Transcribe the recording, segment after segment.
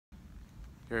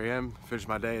Here I am, finished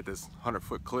my day at this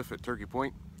 100-foot cliff at Turkey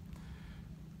Point.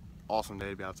 Awesome day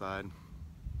to be outside.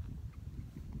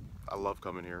 I love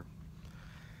coming here.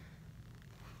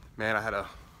 Man, I had a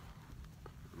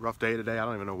rough day today. I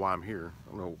don't even know why I'm here.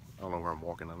 I don't know where I'm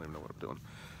walking. I don't even know what I'm doing.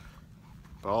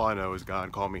 But all I know is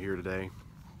God called me here today.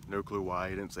 No clue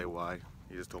why. He didn't say why.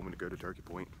 He just told me to go to Turkey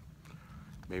Point.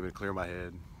 Maybe to clear my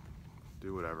head,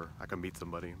 do whatever. I can meet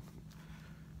somebody,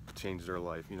 change their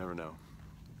life. You never know.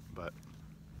 But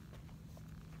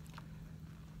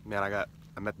man,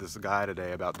 I met this guy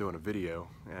today about doing a video,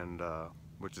 and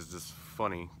which is just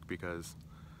funny because,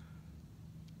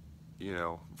 you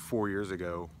know, 4 years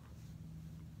ago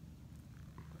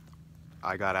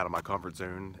I got out of my comfort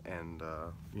zone and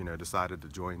you know, decided to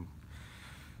join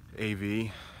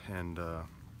AV, and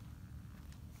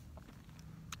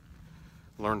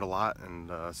learned a lot,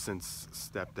 and since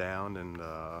stepped down, and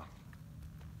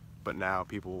but now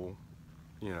people,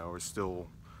 you know, are still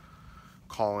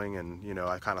calling, and you know,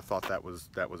 I kind of thought that was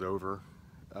over,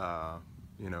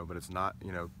 you know, but it's not.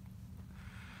 You know,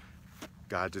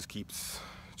 God just keeps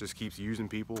using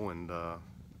people, and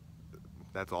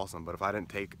that's awesome. But if I didn't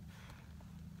take,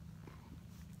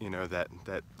 you know, that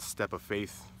step of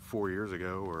faith 4 years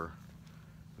ago, or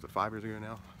was it 5 years ago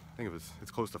now? I think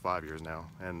it's close to 5 years now,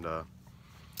 and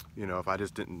you know, if I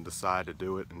just didn't decide to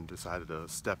do it and decided to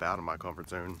step out of my comfort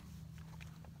zone,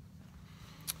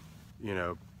 you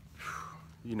know,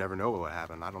 you never know what will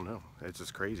happen. I don't know. It's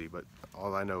just crazy. But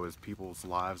all I know is people's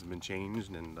lives have been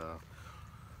changed, and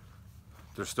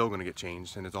they're still going to get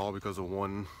changed. And it's all because of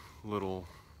one little,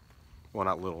 well,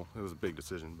 not little, it was a big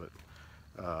decision, but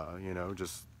you know,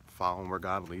 just following where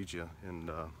God leads you. And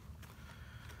the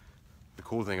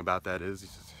cool thing about that is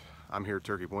I'm here at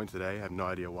Turkey Point today. I have no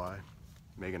idea why.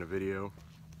 Making a video.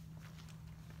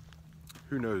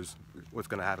 Who knows what's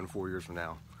going to happen 4 years from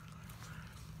now?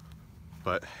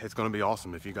 But it's going to be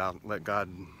awesome if you let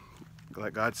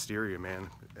God steer you, man.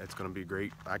 It's going to be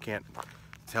great. I can't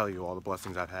tell you all the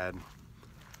blessings I've had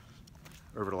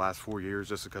over the last 4 years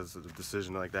just because of the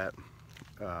decision like that.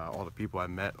 All the people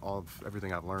I've met,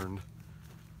 everything I've learned,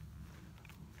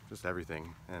 just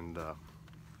everything. And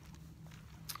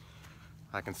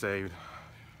I can say,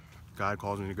 God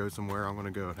calls me to go somewhere, I'm going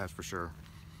to go. That's for sure.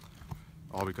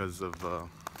 All because of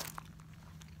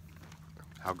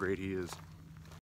how great He is.